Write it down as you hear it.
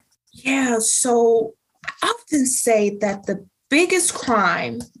Yeah, so I often say that the biggest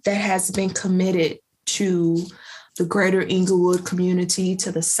crime that has been committed to the Greater Englewood community,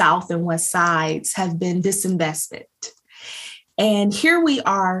 to the South and West Sides, have been disinvestment. And here we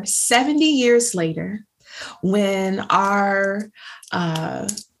are 70 years later, when our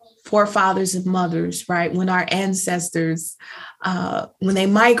forefathers and mothers, right, when our ancestors, when they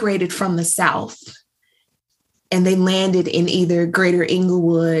migrated from the South, and they landed in either Greater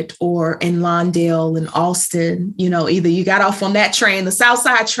Englewood or in Lawndale and Alston. Either you got off on that train, the South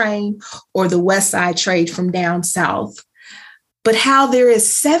Side train, or the West Side train from down south. But how there is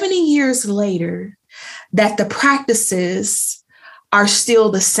 70 years later that the practices are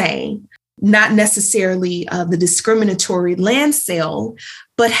still the same, not necessarily the discriminatory land sale,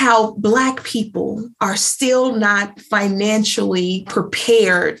 but how Black people are still not financially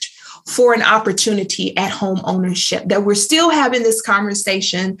prepared for an opportunity at home ownership, that we're still having this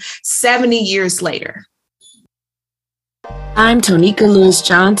conversation 70 years later. I'm Tonika Lewis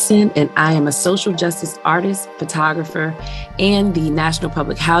Johnson, and I am a social justice artist, photographer, and the National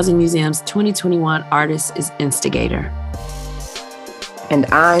Public Housing Museum's 2021 Artist is Instigator. And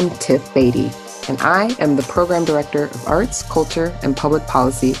I'm Tiff Beatty, and I am the Program Director of Arts, Culture, and Public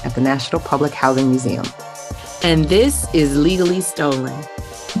Policy at the National Public Housing Museum. And this is Legally Stolen.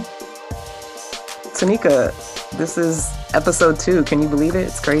 Tonika, this is episode 2. Can you believe it?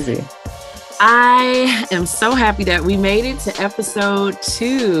 It's crazy. I am so happy that we made it to episode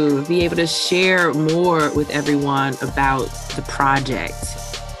 2, be able to share more with everyone about the project.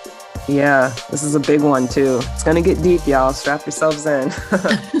 Yeah, this is a big one too. It's going to get deep, y'all. Strap yourselves in.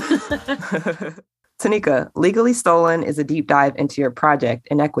 Tonika, Legally Stolen is a deep dive into your project,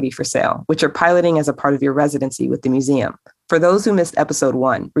 Inequity for Sale, which you're piloting as a part of your residency with the museum. For those who missed episode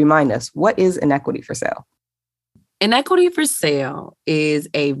 1, remind us, what is Inequity for Sale? Inequity for Sale is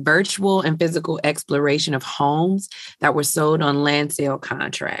a virtual and physical exploration of homes that were sold on land sale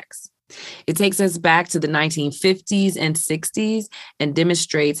contracts. It takes us back to the 1950s and 60s and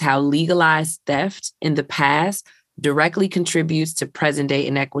demonstrates how legalized theft in the past directly contributes to present-day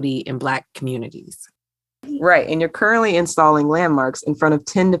inequity in Black communities. Right, and you're currently installing landmarks in front of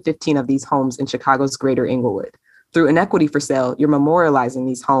 10 to 15 of these homes in Chicago's Greater Englewood. Through Inequity for Sale, you're memorializing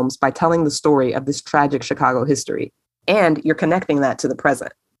these homes by telling the story of this tragic Chicago history, and you're connecting that to the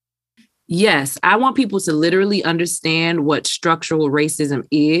present. Yes, I want people to literally understand what structural racism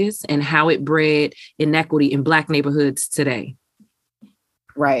is and how it bred inequity in Black neighborhoods today.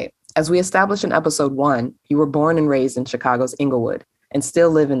 Right. As we established in episode 1, you were born and raised in Chicago's Englewood and still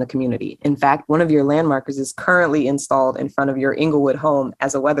live in the community. In fact, one of your landmarkers is currently installed in front of your Englewood home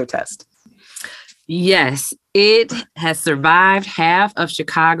as a weather test. Yes, it has survived half of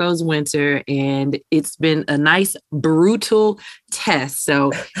Chicago's winter, and it's been a nice, brutal test.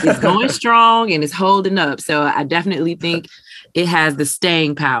 So it's going strong and it's holding up. So I definitely think it has the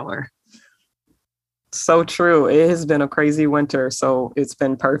staying power. So true. It has been a crazy winter, so it's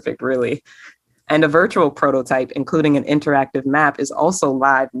been perfect, really. And a virtual prototype, including an interactive map, is also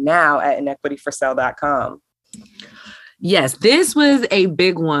live now at inequityforsale.com. Yes, this was a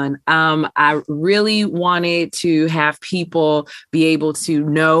big one. I really wanted to have people be able to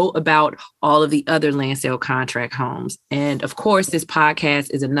know about all of the other land sale contract homes. And of course, this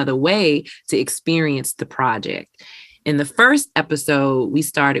podcast is another way to experience the project. In the first episode, we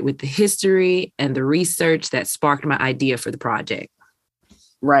started with the history and the research that sparked my idea for the project.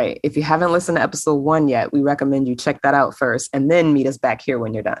 Right. If you haven't listened to episode 1 yet, we recommend you check that out first and then meet us back here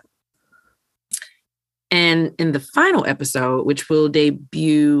when you're done. And in the final episode, which will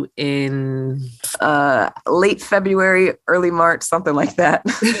debut in late February, early March, something like that.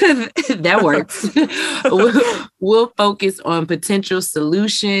 That works. We'll focus on potential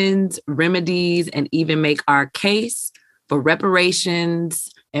solutions, remedies, and even make our case for reparations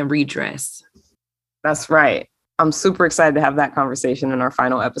and redress. That's right. I'm super excited to have that conversation in our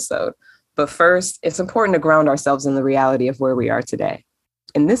final episode. But first, it's important to ground ourselves in the reality of where we are today.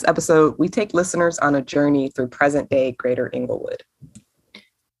 In this episode, we take listeners on a journey through present-day Greater Englewood.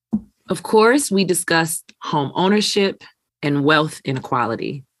 Of course, we discussed home ownership and wealth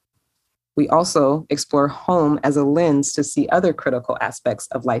inequality. We also explore home as a lens to see other critical aspects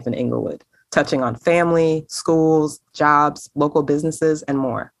of life in Englewood, touching on family, schools, jobs, local businesses, and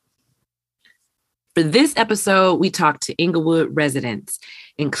more. For this episode, we talked to Englewood residents,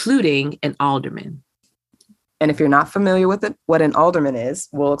 including an alderman. And if you're not familiar with it, what an alderman is,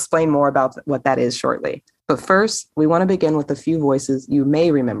 we'll explain more about what that is shortly. But first, we want to begin with a few voices you may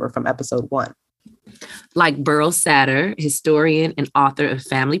remember from episode 1. Like Beryl Satter, historian and author of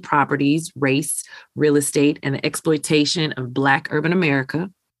Family Properties, Race, Real Estate, and the Exploitation of Black Urban America.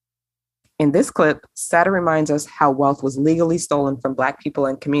 In this clip, Satter reminds us how wealth was legally stolen from Black people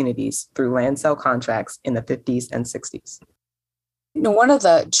and communities through land sale contracts in the 50s and 60s. You know, one of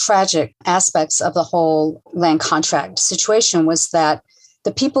the tragic aspects of the whole land contract situation was that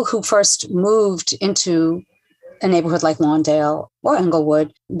the people who first moved into a neighborhood like Lawndale or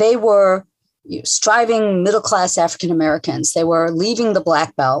Englewood, they were striving middle-class African Americans. They were leaving the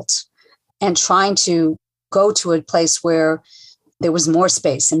Black Belt and trying to go to a place where there was more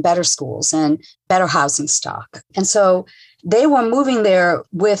space and better schools and better housing stock. And so they were moving there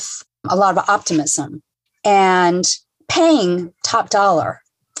with a lot of optimism and paying top dollar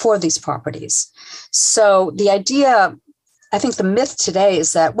for these properties. So the idea, I think the myth today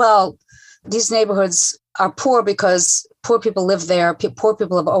is that, well, these neighborhoods are poor because poor people live there. Poor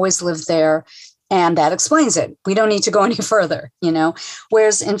people have always lived there. And that explains it. We don't need to go any further, you know,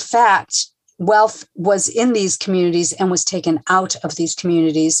 whereas in fact, wealth was in these communities and was taken out of these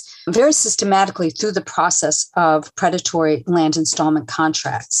communities very systematically through the process of predatory land installment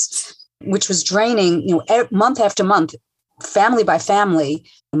contracts, which was draining, you know, month after month, family by family,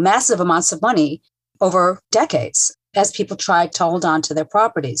 massive amounts of money over decades as people tried to hold on to their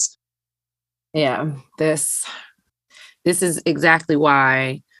properties. Yeah, this is exactly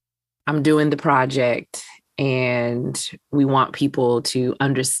why I'm doing the project, and we want people to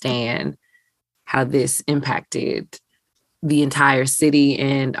understand how this impacted the entire city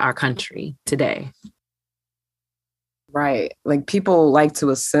and our country today. Right. Like, people like to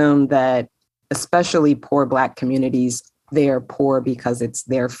assume that especially poor Black communities, they are poor because it's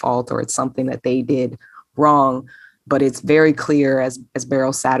their fault or it's something that they did wrong. But it's very clear, as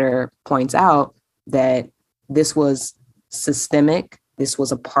Beryl Satter points out, that this was systemic. This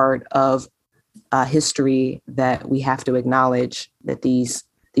was a part of history that we have to acknowledge, that these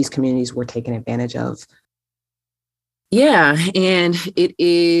communities were taken advantage of. Yeah, and it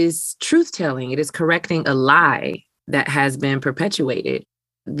is truth-telling. It is correcting a lie that has been perpetuated.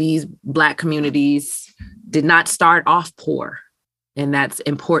 These Black communities did not start off poor, and that's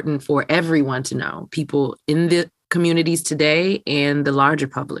important for everyone to know, people in the communities today and the larger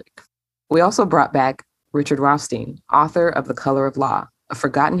public. We also brought back Richard Rothstein, author of The Color of Law, a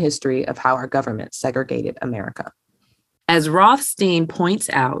forgotten history of how our government segregated America. As Rothstein points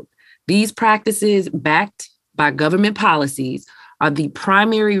out, these practices backed by government policies are the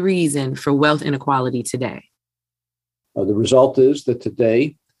primary reason for wealth inequality today. The result is that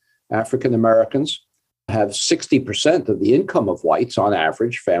today, African Americans have 60% of the income of whites on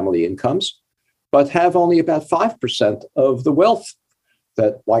average, family incomes, but have only about 5% of the wealth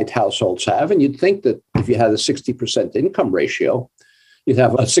that white households have. And you'd think that if you had a 60% income ratio, you'd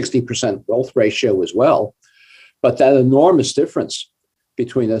have a 60% wealth ratio as well. But that enormous difference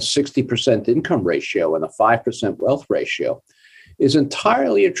between a 60% income ratio and a 5% wealth ratio is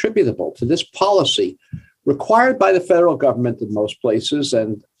entirely attributable to this policy required by the federal government in most places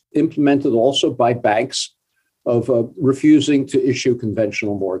and implemented also by banks of refusing to issue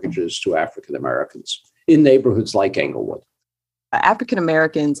conventional mortgages to African Americans in neighborhoods like Englewood. African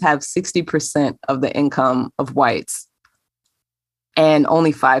Americans have 60% of the income of whites and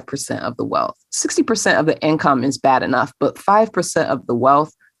only 5% of the wealth. 60% of the income is bad enough, but 5% of the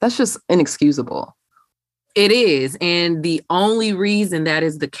wealth, that's just inexcusable. It is. And the only reason that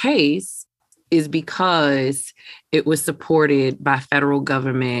is the case is because it was supported by federal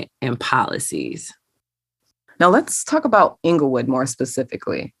government and policies. Now let's talk about Englewood more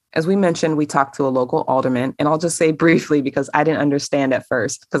specifically. As we mentioned, we talked to a local alderman, and I'll just say briefly because I didn't understand at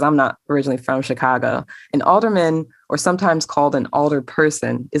first, because I'm not originally from Chicago. An alderman, or sometimes called an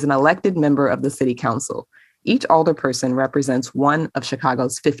alderperson, is an elected member of the city council. Each alderperson represents one of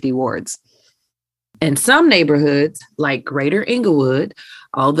Chicago's 50 wards. And some neighborhoods, like Greater Englewood,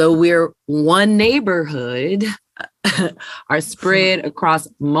 although we're one neighborhood, are spread across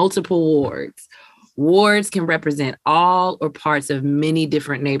multiple wards. Wards can represent all or parts of many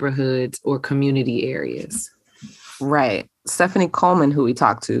different neighborhoods or community areas. Right. Stephanie Coleman, who we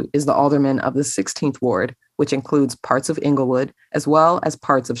talked to, is the alderman of the 16th ward, which includes parts of Englewood, as well as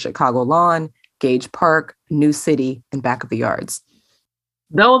parts of Chicago Lawn, Gage Park, New City, and Back of the Yards.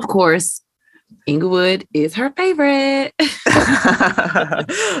 Though, of course, Englewood is her favorite.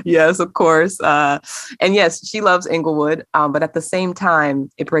 Yes, of course. And yes, she loves Englewood, but at the same time,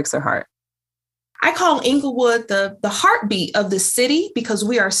 it breaks her heart. I call Englewood the heartbeat of the city because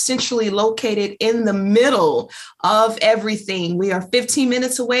we are centrally located in the middle of everything. We are 15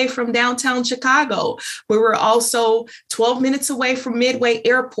 minutes away from downtown Chicago, but we're also 12 minutes away from Midway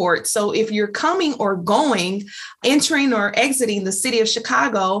Airport. So if you're coming or going, entering or exiting the city of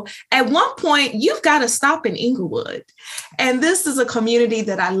Chicago, at one point, you've got to stop in Englewood. And this is a community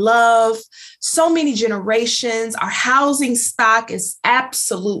that I love. So many generations. Our housing stock is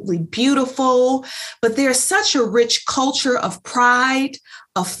absolutely beautiful, but there's such a rich culture of pride,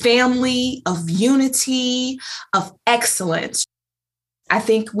 of family, of unity, of excellence. I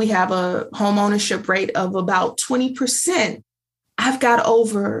think we have a home ownership rate of about 20%. I've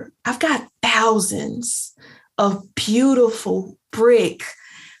got thousands of beautiful brick,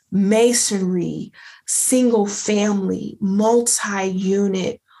 masonry, single family,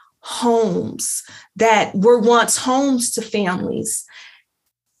 multi-unit homes that were once homes to families.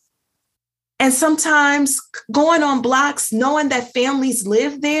 And sometimes going on blocks, knowing that families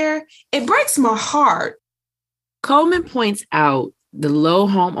live there, it breaks my heart. Coleman points out the low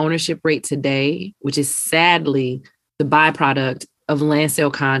home ownership rate today, which is sadly the byproduct of land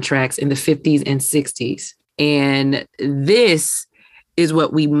sale contracts in the 50s and 60s. And this is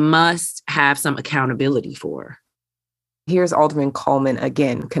what we must have some accountability for. Here's Alderman Coleman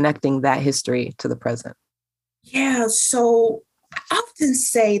again, connecting that history to the present. Yeah, so I often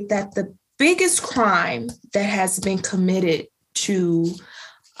say that the biggest crime that has been committed to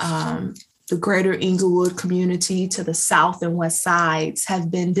the Greater Englewood community, to the South and West Sides, have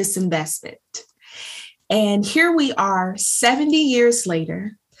been disinvestment. And here we are 70 years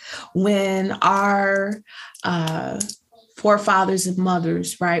later, when our forefathers and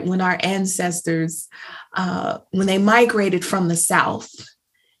mothers, right, when our ancestors, when they migrated from the South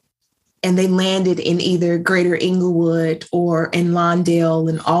and they landed in either Greater Englewood or in Lawndale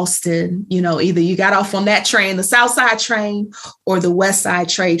and Alston, either you got off on that train, the South Side train, or the West Side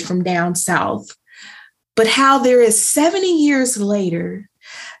train from down South. But how there is 70 years later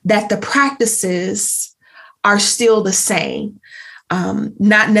that the practices are still the same.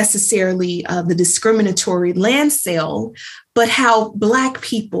 Not necessarily the discriminatory land sale, but how Black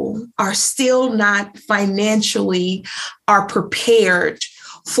people are still not financially are prepared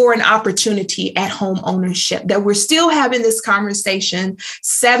for an opportunity at home ownership, that we're still having this conversation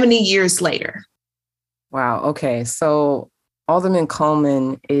 70 years later. Wow. Okay. So Alderman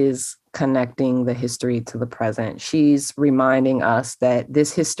Coleman is connecting the history to the present. She's reminding us that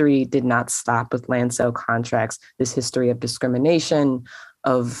this history did not stop with land sale contracts. This history of discrimination,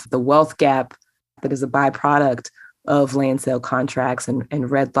 of the wealth gap that is a byproduct of land sale contracts and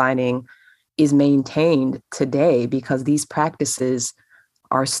redlining is maintained today because these practices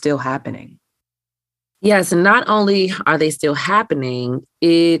are still happening. Yes, and not only are they still happening,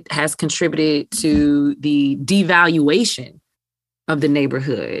 it has contributed to the devaluation of the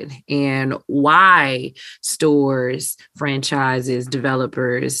neighborhood and why stores, franchises,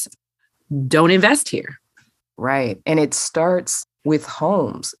 developers don't invest here. Right. And it starts with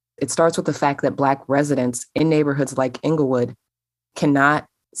homes. It starts with the fact that Black residents in neighborhoods like Englewood cannot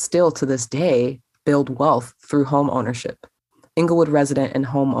still to this day build wealth through home ownership. Englewood resident and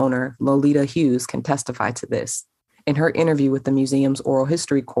homeowner Lolita Hughes can testify to this. In her interview with the museum's Oral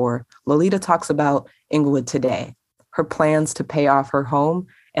History Corps, Lolita talks about Englewood today, her plans to pay off her home,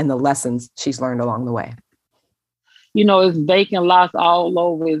 and the lessons she's learned along the way. It's vacant lots all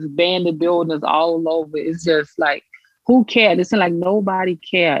over. It's abandoned buildings all over. It's just like, who cares? It's like nobody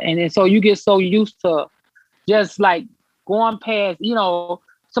cares. And then so you get so used to just like going past,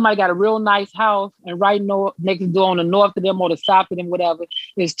 somebody got a real nice house and right next door on the north of them or the south of them, whatever,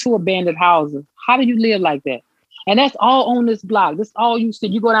 there's 2 abandoned houses. How do you live like that? And that's all on this block. That's all you see.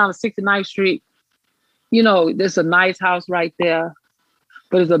 You go down to 69th Street, there's a nice house right there,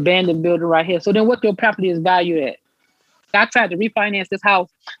 but it's an abandoned building right here. So then what your property is valued at? I tried to refinance this house,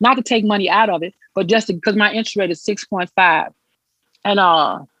 not to take money out of it, but just because my interest rate is 6.5. And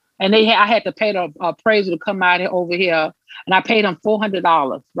I had to pay the appraiser to come out over here, and I paid them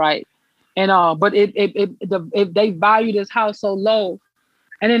 $400, right? And but if they value this house so low,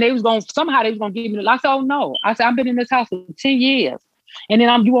 and then they was gonna give me. I said, oh no. I said, I've been in this house for 10 years, and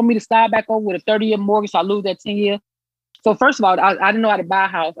then you want me to start back over with a 30-year mortgage? So I lose that 10 years. So first of all, I didn't know how to buy a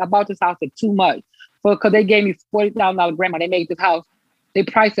house. I bought this house for too much, because they gave me $40,000 grant. They made this house. They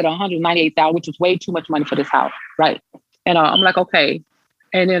priced it $198,000, which was way too much money for this house, right? And I'm like, okay.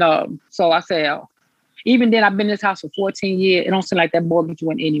 And then so I said, even then, I've been in this house for 14 years. It don't seem like that mortgage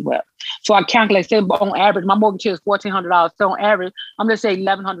went anywhere. So I calculate, say on average, my mortgage is $1,400. So on average, I'm gonna say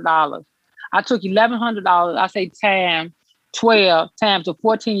 $1,100. I took $1,100. I say time 12 times the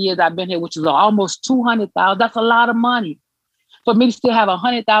 14 years I've been here, which is almost 200,000. That's a lot of money for me to still have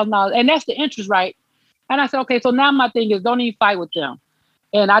 $100,000. And that's the interest rate. And I said, okay, so now my thing is don't even fight with them.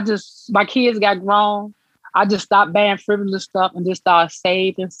 And my kids got grown. I just stopped buying frivolous stuff and just started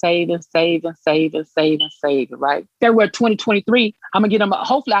saving, right? February 2023, I'm gonna get them,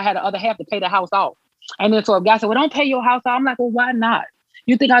 hopefully I had the other half to pay the house off. And then so a guy said, well, don't pay your house off. I'm like, well, why not?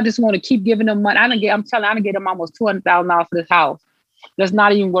 You think I just want to keep giving them money? I done get them almost $200,000 for this house. That's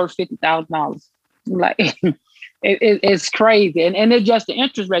not even worth $50,000. Like, it's crazy. And it's just the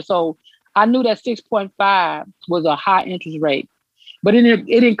interest rate. So I knew that 6.5 was a high interest rate, but it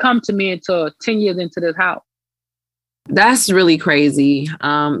didn't come to me until 10 years into this house. That's really crazy,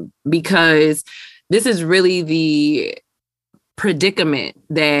 because this is really the predicament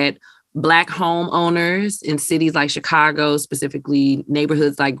that Black homeowners in cities like Chicago, specifically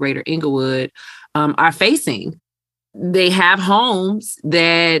neighborhoods like Greater Englewood, are facing. They have homes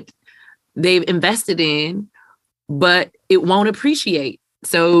that they've invested in, but it won't appreciate.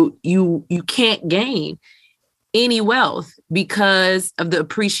 So you can't gain any wealth because of the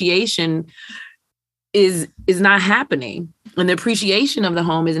appreciation is not happening. And the appreciation of the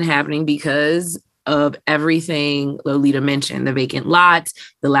home isn't happening because of everything Lolita mentioned, the vacant lots,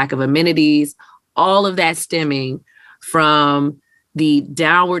 the lack of amenities, all of that stemming from the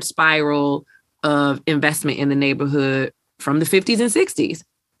downward spiral of investment in the neighborhood from the 50s and 60s.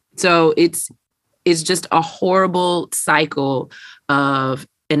 So it's just a horrible cycle of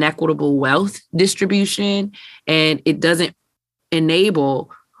inequitable wealth distribution, and it doesn't enable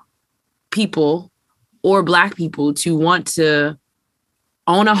people or Black people to want to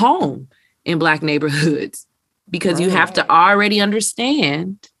own a home in Black neighborhoods, because you have to already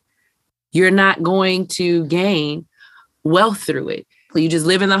understand you're not going to gain wealth through it. You just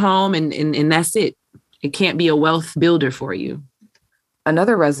live in the home and that's it. It can't be a wealth builder for you.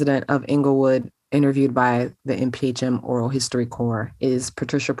 Another resident of Englewood interviewed by the NPHM Oral History Corps is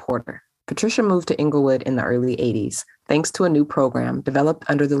Patricia Porter. Patricia moved to Englewood in the early 80s, thanks to a new program developed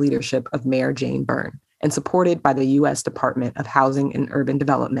under the leadership of Mayor Jane Byrne and supported by the U.S. Department of Housing and Urban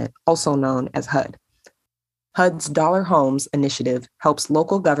Development, also known as HUD. HUD's Dollar Homes initiative helps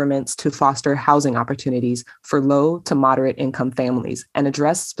local governments to foster housing opportunities for low to moderate income families and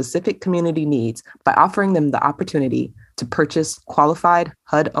address specific community needs by offering them the opportunity to purchase qualified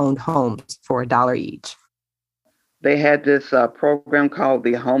HUD-owned homes for $1 each. They had this program called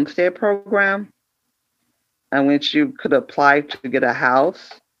the Homestead Program, in which you could apply to get a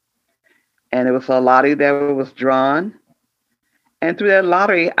house. And it was a lottery that was drawn. And through that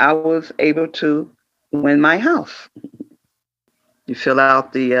lottery, I was able to win my house. You fill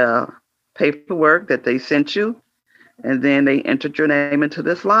out the paperwork that they sent you, and then they entered your name into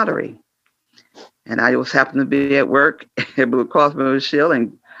this lottery. And I just happened to be at work at Blue Cross Blue Shield,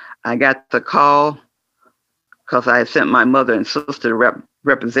 and I got the call because I had sent my mother and sister to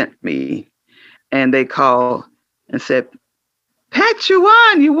represent me. And they called and said, Pat, you won.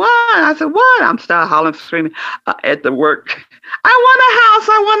 I said, what? I'm started hollering, screaming at the work.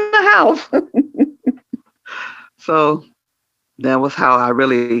 I won a house. So that was how I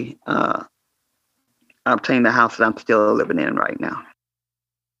really obtained the house that I'm still living in right now.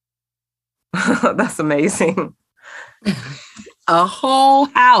 That's amazing. A whole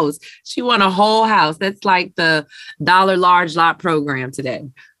house. She won a whole house. That's like the $1 large lot program today.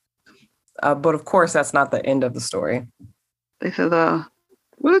 But of course, that's not the end of the story. They said,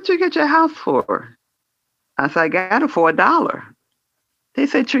 what did you get your house for? I said, I got it for $1. They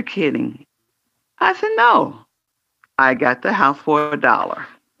said, you're kidding. I said, no, I got the house for $1.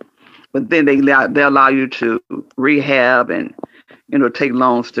 But then they allow you to rehab and, take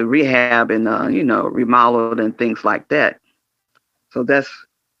loans to rehab and, remodel and things like that. So that's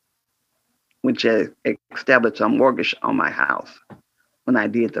which established a mortgage on my house when I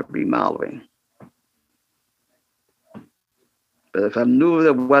did the remodeling. But if I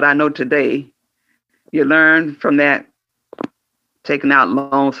knew what I know today, you learn from that, taking out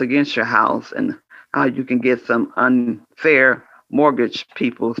loans against your house and how you can get some unfair mortgage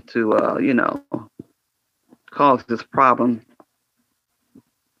people to, cause this problem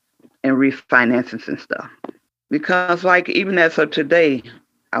and refinances and stuff. Because even as of today,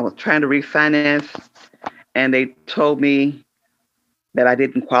 I was trying to refinance and they told me that I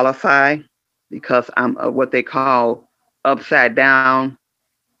didn't qualify because I'm what they call upside down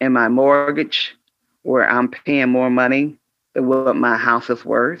in my mortgage, where I'm paying more money than what my house is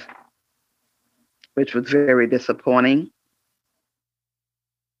worth, which was very disappointing.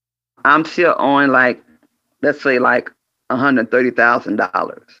 I'm still on let's say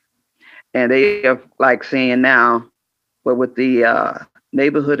 $130,000. And they are saying now but with the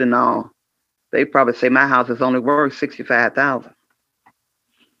neighborhood and all, they probably say my house is only worth $65,000.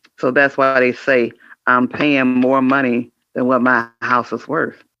 So that's why they say I'm paying more money than what my house is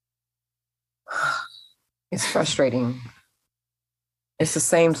worth. It's frustrating. It's the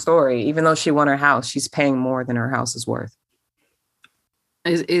same story. Even though she won her house, she's paying more than her house is worth.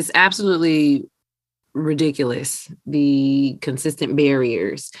 It's absolutely ridiculous, the consistent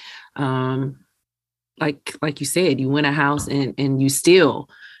barriers. Like you said, you win a house and you still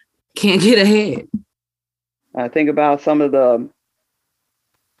can't get ahead. I think about some of the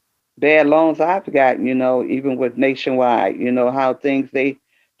bad loans I've gotten, even with Nationwide, how things they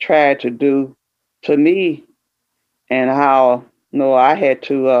tried to do to me, and how, I had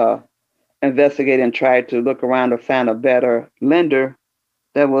to investigate and try to look around to find a better lender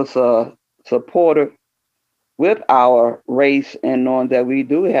that was supportive with our race, and knowing that we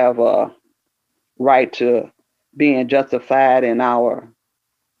do have a right to being justified in our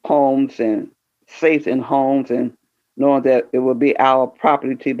homes and safe in homes, and knowing that it will be our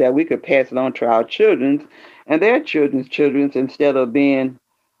property that we could pass it on to our children and their children's children, instead of being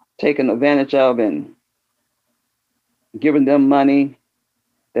taken advantage of and giving them money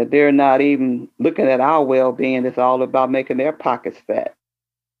that they're not even looking at our well-being. It's all about making their pockets fat.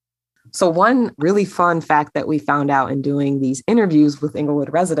 So one really fun fact that we found out in doing these interviews with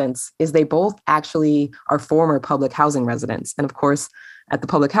Englewood residents is they both actually are former public housing residents. And of course, at the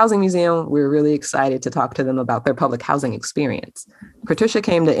Public Housing Museum, we're really excited to talk to them about their public housing experience. Patricia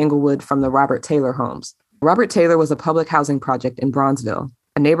came to Englewood from the Robert Taylor homes. Robert Taylor was a public housing project in Bronzeville,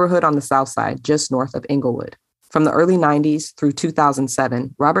 a neighborhood on the south side just north of Englewood. From the early 90s through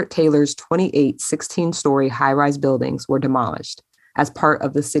 2007, Robert Taylor's 28 16-story high-rise buildings were demolished as part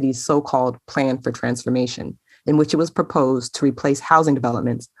of the city's so-called Plan for Transformation, in which it was proposed to replace housing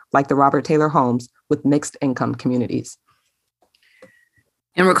developments like the Robert Taylor homes with mixed-income communities.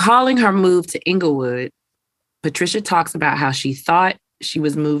 In recalling her move to Englewood, Patricia talks about how she thought she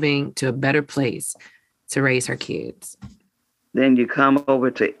was moving to a better place to raise her kids. Then you come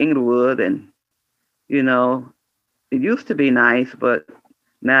over to Englewood and, it used to be nice, but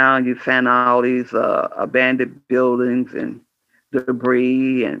now you find all these abandoned buildings and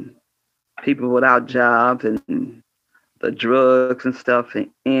debris and people without jobs and the drugs and stuff in,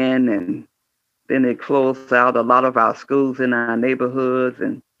 and then they closed out a lot of our schools in our neighborhoods,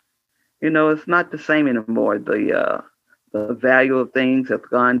 and it's not the same anymore. The value of things have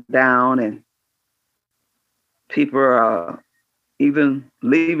gone down, and people are even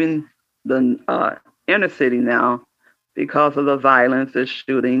leaving the inner city now because of the violence, the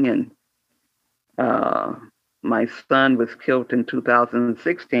shooting, and my son was killed in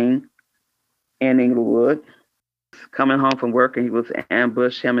 2016 in Englewood. Coming home from work, and he was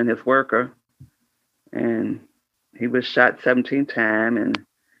ambushed, him and his worker, and he was shot 17 times, and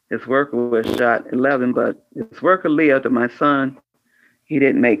his worker was shot 11, but his worker lived, and my son, he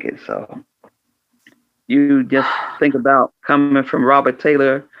didn't make it. So you just think about coming from Robert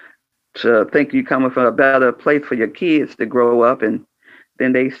Taylor to think you're coming from a better place for your kids to grow up, and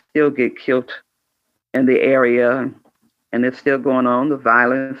then they still get killed in the area, and it's still going on, the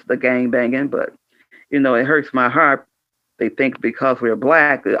violence, the gang banging. But, it hurts my heart. They think because we're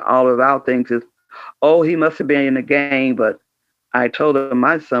Black, that all of our things is, oh, he must have been in a gang. But I told them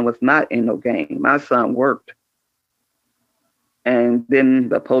my son was not in no gang. My son worked. And then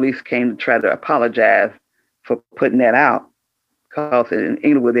the police came to try to apologize for putting that out. Because in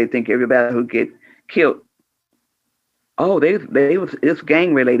Englewood, they think everybody who get killed, oh, it's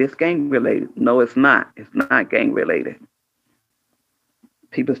gang related. It's gang related. No, it's not. It's not gang related.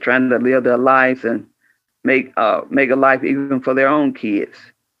 People's trying to live their lives and make a life even for their own kids.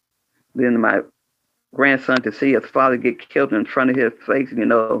 Then my grandson, to see his father get killed in front of his face,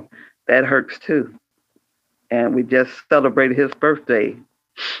 that hurts too. And we just celebrated his birthday,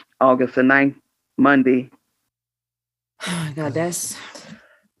 August the 9th, Monday. Oh God, that's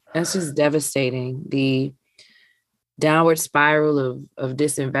just devastating. The downward spiral of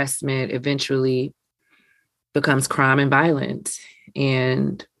disinvestment eventually becomes crime and violence.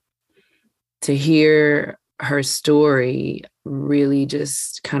 And to hear her story really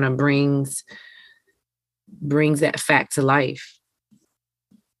just kind of brings that fact to life.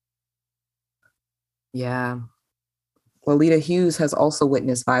 Yeah. Lolita Hughes has also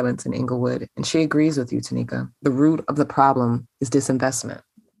witnessed violence in Englewood, and she agrees with you, Tonika. The root of the problem is disinvestment.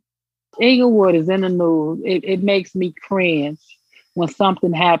 Englewood is in the news. It makes me cringe when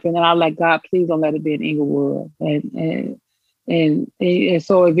something happens, and I'm like, God, please don't let it be in Englewood. And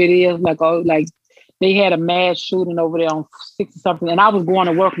so if it is like they had a mass shooting over there on 60 something, and I was going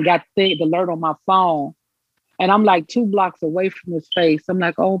to work and got the alert on my phone, And I'm like 2 blocks away from his face. I'm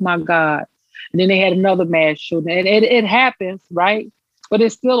like, oh my God. And then they had another mass shooting. And it happens, right? But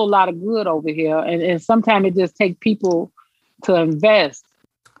it's still a lot of good over here. And sometimes it just takes people to invest.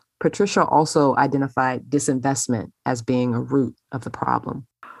 Patricia also identified disinvestment as being a root of the problem.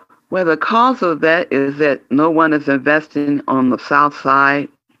 Well, the cause of that is that no one is investing on the south side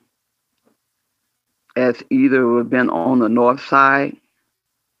as either would have been on the north side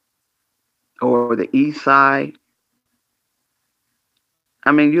or the east side.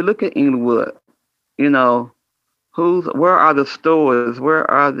 I mean, you look at Englewood, you know, where are the stores? Where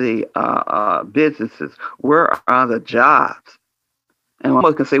are the businesses? Where are the jobs? And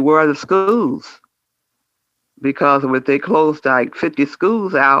one can say, where are the schools? Because if they closed like 50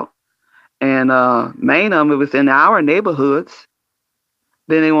 schools out, and main of them was in our neighborhoods,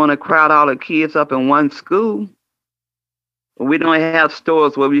 then they want to crowd all the kids up in one school. We don't have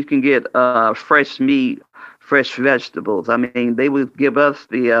stores where we can get fresh meat, fresh vegetables. I mean, they would give us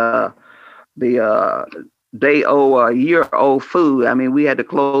the day-old or year-old food. I mean, we had to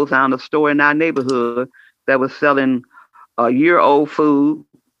close down the store in our neighborhood that was selling year-old food,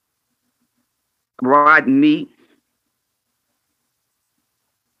 rotten meat.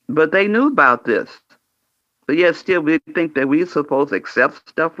 But they knew about this. But yet still we think that we're supposed to accept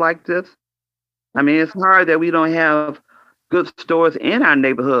stuff like this. I mean, it's hard that we don't have good stores in our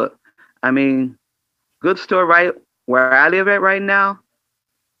neighborhood. I mean, good store right where I live at right now,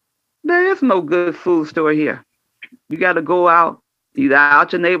 there is no good food store here. You got to go out, either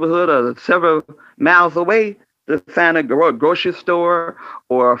out your neighborhood or several miles away to find a grocery store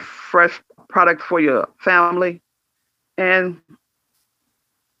or a fresh product for your family. And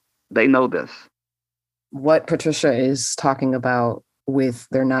they know this. What Patricia is talking about with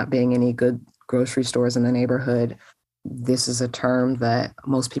there not being any good grocery stores in the neighborhood, this is a term that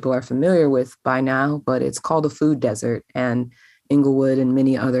most people are familiar with by now, but it's called a food desert. And Englewood and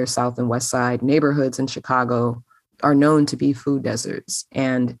many other South and West Side neighborhoods in Chicago are known to be food deserts.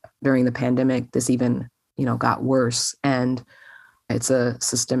 And during the pandemic, this even, got worse. And it's a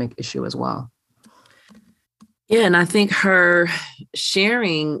systemic issue as well. Yeah, and I think her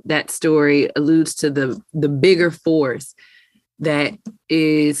sharing that story alludes to the bigger force that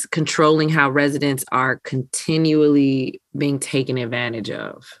is controlling how residents are continually being taken advantage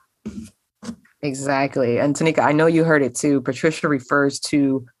of. Exactly. And Tonika, I know you heard it too. Patricia refers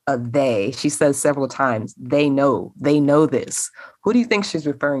to a they. She says several times, they know this. Who do you think she's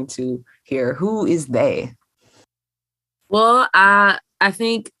referring to here? Who is they? Well, I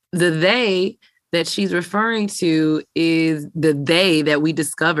think the they that she's referring to is the they that we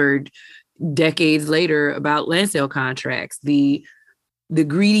discovered decades later about land sale contracts. The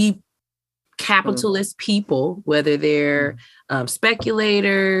greedy capitalist people, whether they're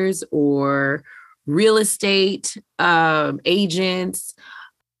speculators or real estate agents,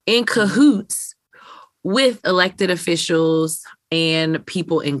 in cahoots with elected officials and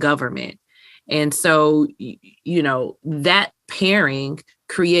people in government. And so, that pairing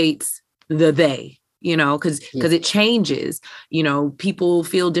creates the they, because it changes, people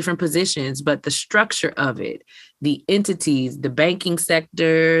feel different positions, but the structure of it, the entities, the banking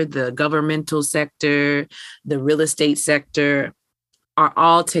sector, the governmental sector, the real estate sector are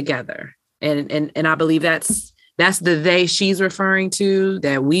all together. And I believe that's the they she's referring to,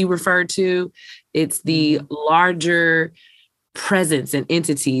 that we refer to. It's the larger presence and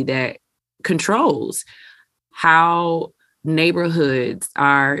entity that controls how neighborhoods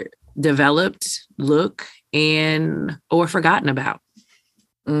are developed, look, or forgotten about.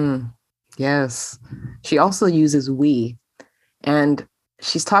 Yes. She also uses we, and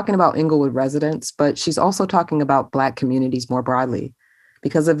she's talking about Englewood residents, but she's also talking about Black communities more broadly.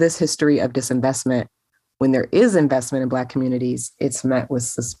 Because of this history of disinvestment, when there is investment in Black communities, it's met with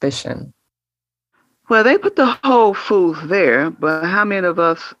suspicion. Well, they put the Whole Foods there, but how many of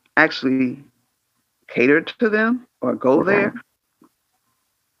us actually cater to them or go there?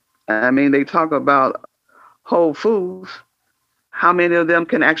 I mean, they talk about Whole Foods. How many of them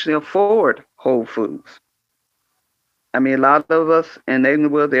can actually afford Whole Foods? I mean, a lot of us in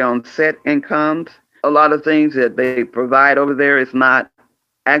Englewood, they're on set incomes. A lot of things that they provide over there is not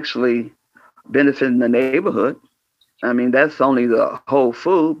actually benefiting the neighborhood. I mean, that's only the Whole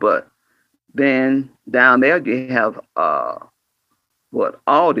Food, but then down there you have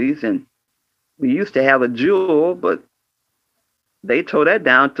Aldi's, and we used to have a Jewel, but they tore that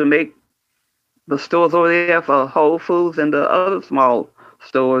down to make the stores over there for Whole Foods and the other small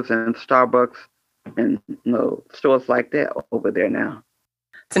stores and Starbucks and stores like that over there now.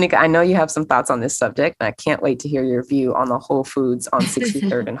 Tonika, I know you have some thoughts on this subject, and I can't wait to hear your view on the Whole Foods on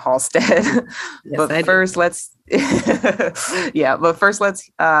 63rd and Halstead. But first, let's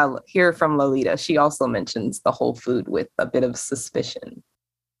hear from Lolita. She also mentions the Whole Food with a bit of suspicion.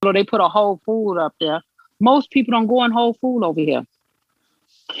 They put a Whole Food up there. Most people don't go in Whole Food over here.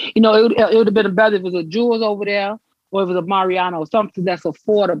 You know, it would have been better if it was a Jewel's over there, or if it was a Mariano, something that's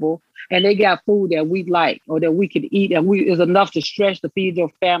affordable, and they got food that we like or that we could eat, and is enough to stretch to feed your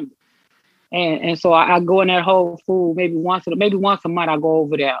family. And so I go in that Whole Food maybe once a month. I go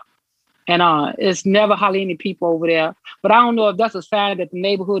over there, and it's never hardly any people over there. But I don't know if that's a sign that the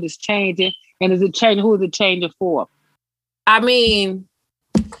neighborhood is changing, and is it changing? Who is it changing for? I mean,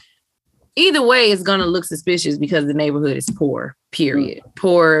 either way, it's going to look suspicious because the neighborhood is poor, period.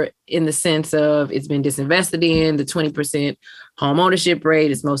 Poor in the sense of it's been disinvested in, the 20% home ownership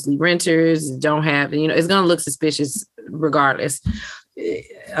rate is mostly renters, don't have, it's going to look suspicious regardless.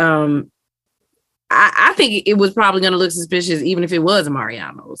 I think it was probably going to look suspicious even if it was a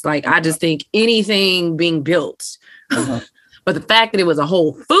Mariano's. Like, I just think anything being built. But the fact that it was a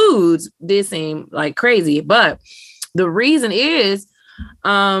Whole Foods did seem like crazy. But the reason is,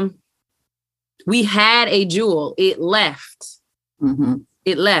 we had a Jewel. It left.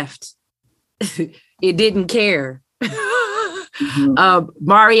 It left. It didn't care.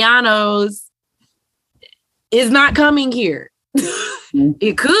 Mariano's is not coming here.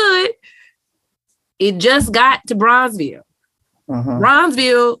 It could. It just got to Bronzeville.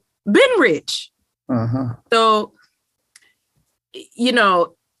 Bronzeville been rich. So,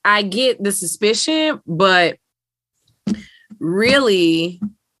 I get the suspicion, but really,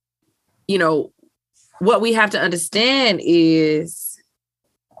 what we have to understand is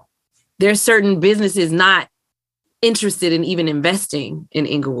there's certain businesses not interested in even investing in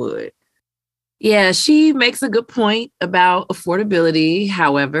Englewood. Yeah, she makes a good point about affordability.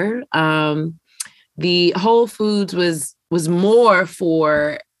 However, the Whole Foods was more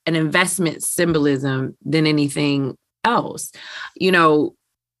for an investment symbolism than anything else.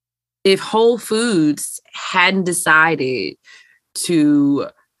 If Whole Foods hadn't decided to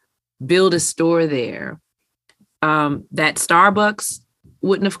build a store there, that Starbucks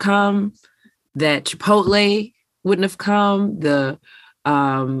wouldn't have come, that Chipotle wouldn't have come, the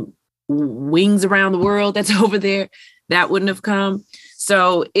Wings Around the World that's over there, that wouldn't have come.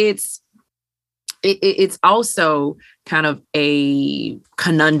 So it's also kind of a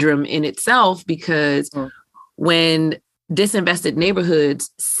conundrum in itself, because when disinvested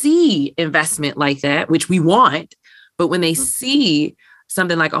neighborhoods see investment like that, which we want, but when they see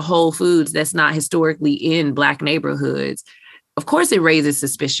something like a Whole Foods that's not historically in Black neighborhoods, of course it raises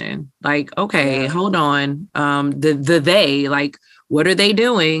suspicion. Like, okay, hold on. They, like, what are they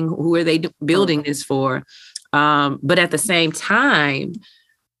doing? Who are they building this for? But at the same time,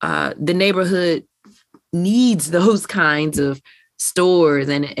 the neighborhood needs those kinds of stores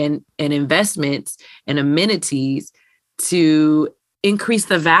and investments and amenities to increase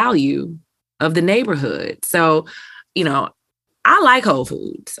the value of the neighborhood. So, I like Whole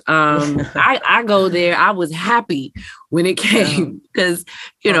Foods. I go there. I was happy when it came because,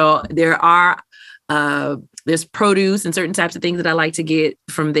 there's produce and certain types of things that I like to get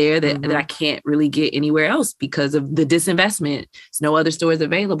from there that I can't really get anywhere else because of the disinvestment. There's no other stores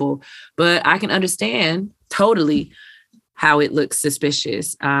available, but I can understand totally how it looks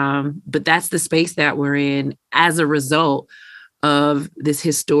suspicious. But that's the space that we're in as a result of this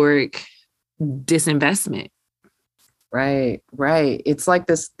historic disinvestment. Right. It's like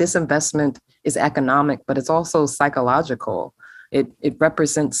this investment is economic, but it's also psychological. It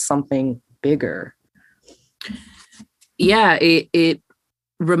represents something bigger. Yeah, it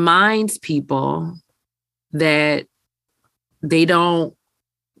reminds people that they don't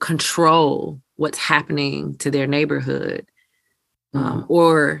control what's happening to their neighborhood,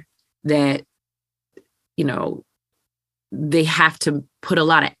 or that, they have to put a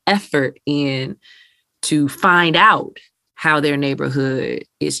lot of effort in to find out how their neighborhood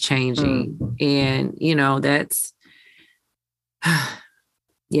is changing. And, that's,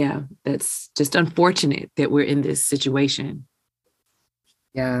 that's just unfortunate that we're in this situation.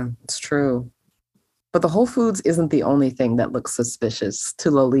 Yeah, it's true. But the Whole Foods isn't the only thing that looks suspicious,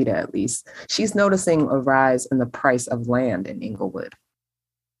 to Lolita at least. She's noticing a rise in the price of land in Englewood.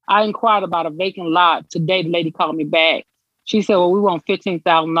 I inquired about a vacant lot today. The lady called me back. She said, well, we want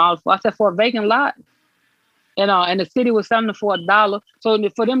 $15,000 for. I said, for a vacant lot? And the city was selling it for $1. So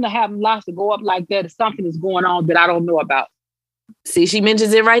for them to have lots to go up like that, something is going on that I don't know about. See, she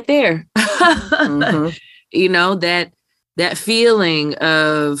mentions it right there. That feeling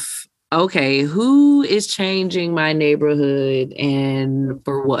of okay, who is changing my neighborhood and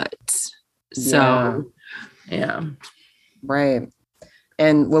for what? So, yeah. Right.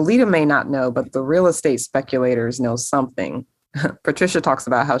 And Lolita may not know, but the real estate speculators know something. Patricia talks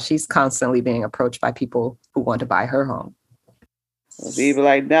about how she's constantly being approached by people who want to buy her home. People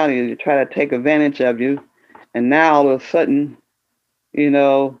like that, you try to take advantage of you. And now all of a sudden, they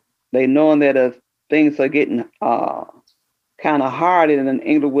knowing that things are getting kind of hard in an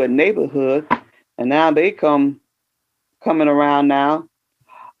Englewood neighborhood. And now they coming around now.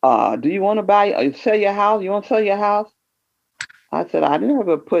 Do you want to sell your house? You want to sell your house? I said, I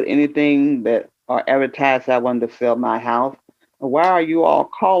never put anything or advertised I wanted to sell my house. Why are you all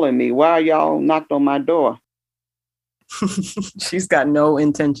calling me? Why are y'all knocked on my door? She's got no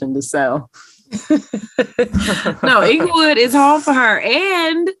intention to sell. No, Englewood is home for her.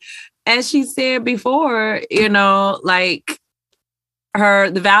 And as she said before, like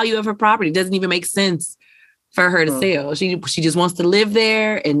the value of her property doesn't even make sense for her to sell. She just wants to live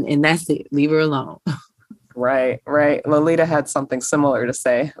there and that's it. Leave her alone. Right. Lolita had something similar to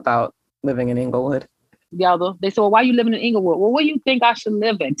say about living in Englewood. Yeah, they said, well, why are you living in Englewood? Well, what do you think I should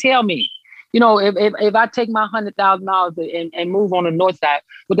live in? Tell me. If I take my $100,000 and move on the north side,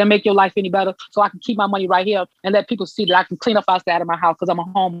 would that make your life any better? So I can keep my money right here and let people see that I can clean up outside of my house because I'm a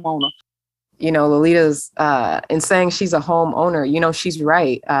homeowner. Lolita's, in saying she's a homeowner, she's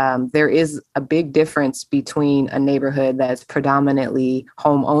right. There is a big difference between a neighborhood that's predominantly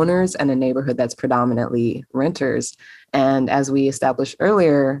homeowners and a neighborhood that's predominantly renters. And as we established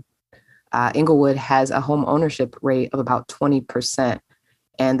earlier, Englewood has a home ownership rate of about 20%.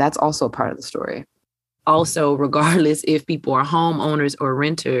 And that's also part of the story. Also, regardless if people are homeowners or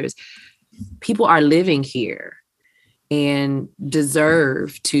renters, people are living here and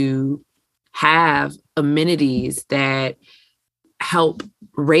deserve to have amenities that help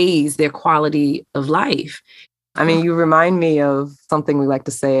raise their quality of life. I mean, you remind me of something we like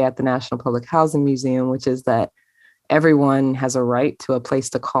to say at the National Public Housing Museum, which is that everyone has a right to a place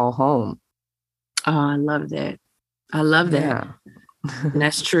to call home. Oh, I love that. Yeah.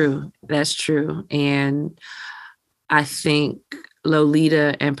 That's true. And I think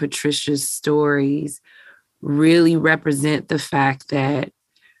Lolita and Patricia's stories really represent the fact that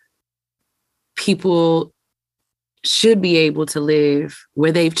people should be able to live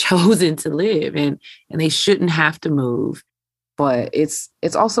where they've chosen to live and they shouldn't have to move. But it's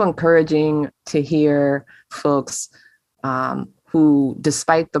also encouraging to hear folks who,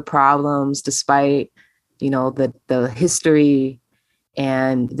 despite the problems, despite, the history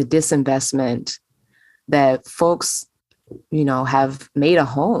and the disinvestment, that folks, have made a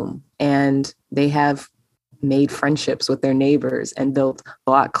home and they have made friendships with their neighbors and built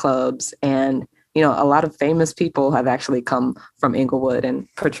block clubs. And, a lot of famous people have actually come from Englewood, and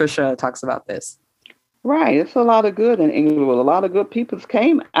Patricia talks about this. Right. It's a lot of good in Englewood. A lot of good people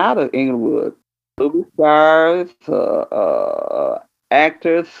came out of Englewood. Movie stars,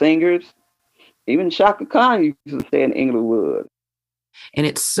 actors, singers, even Shaka Khan used to stay in Englewood. And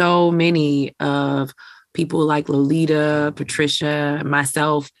it's so many of people like Lolita, Patricia,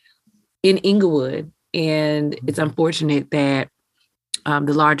 myself in Englewood. And it's unfortunate that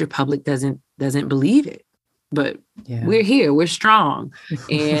the larger public doesn't believe it. But we're here, we're strong,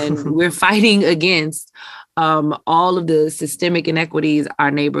 and we're fighting against all of the systemic inequities our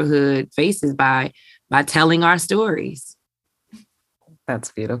neighborhood faces by telling our stories.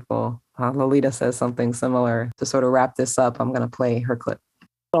 That's beautiful. Lolita says something similar. To sort of wrap this up, I'm going to play her clip.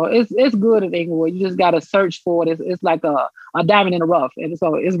 So it's good at Englewood. You just got to search for it. It's like a diamond in the rough. And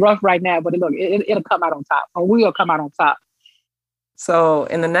so it's rough right now, but it'll come out on top, or we'll come out on top. So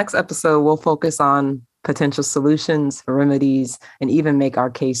in the next episode, we'll focus on potential solutions, remedies, and even make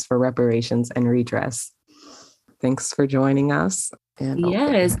our case for reparations and redress. Thanks for joining us.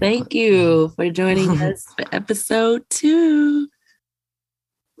 Yes, thank you for joining us for episode 2.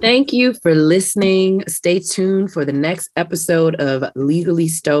 Thank you for listening. Stay tuned for the next episode of Legally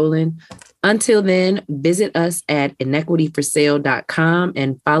Stolen. Until then, visit us at inequityforsale.com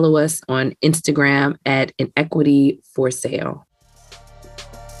and follow us on Instagram at inequityforsale.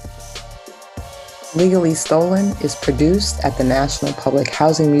 Legally Stolen is produced at the National Public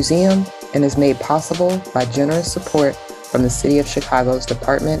Housing Museum and is made possible by generous support from the City of Chicago's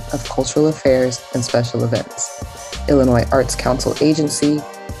Department of Cultural Affairs and Special Events, Illinois Arts Council Agency,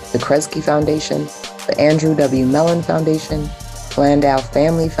 the Kresge Foundation, the Andrew W. Mellon Foundation, Landau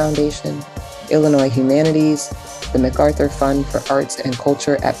Family Foundation, Illinois Humanities, the MacArthur Fund for Arts and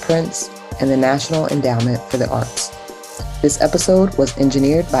Culture at Prince, and the National Endowment for the Arts. This episode was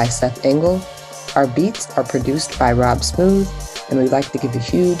engineered by Seth Engel. Our beats are produced by Rob Smooth, and we'd like to give a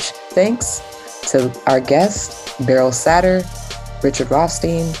huge Thanks to our guests, Beryl Satter, Richard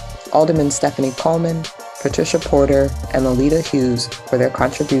Rothstein, Alderman Stephanie Coleman, Patricia Porter, and Lolita Hughes for their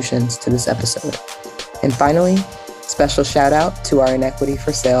contributions to this episode. And finally, special shout out to our Inequity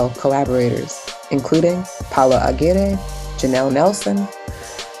for Sale collaborators, including Paula Aguirre, Janelle Nelson,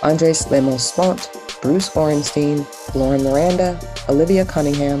 Andres Lemos-Spont, Bruce Orenstein, Lauren Miranda, Olivia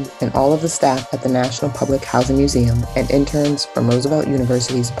Cunningham, and all of the staff at the National Public Housing Museum and interns from Roosevelt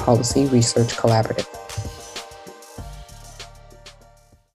University's Policy Research Collaborative.